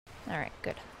Alright,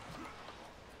 good.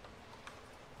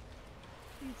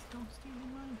 Please don't steal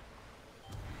mine.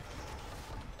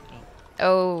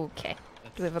 Okay.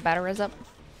 Do we have a battle res up?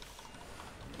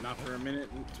 Not for a minute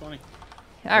and 20.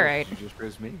 Alright. You just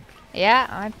res me. Yeah,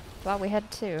 I thought we had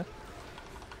two.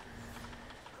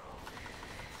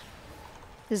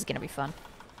 This is gonna be fun.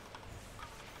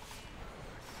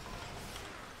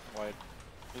 Why'd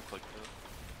look like that?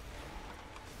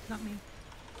 Not me.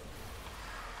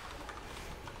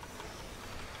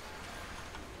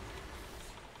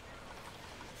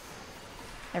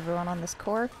 Everyone on this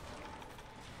core?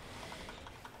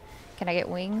 Can I get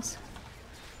wings?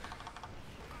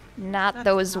 Not That's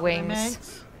those not what I wings.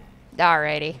 meant.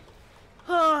 Alrighty.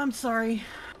 Oh, I'm sorry.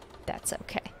 That's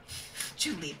okay. Did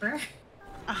you leap her?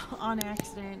 On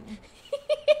accident.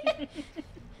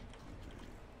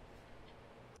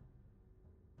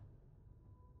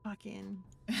 Fucking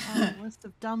list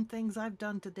of dumb things I've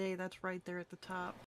done today. That's right there at the top.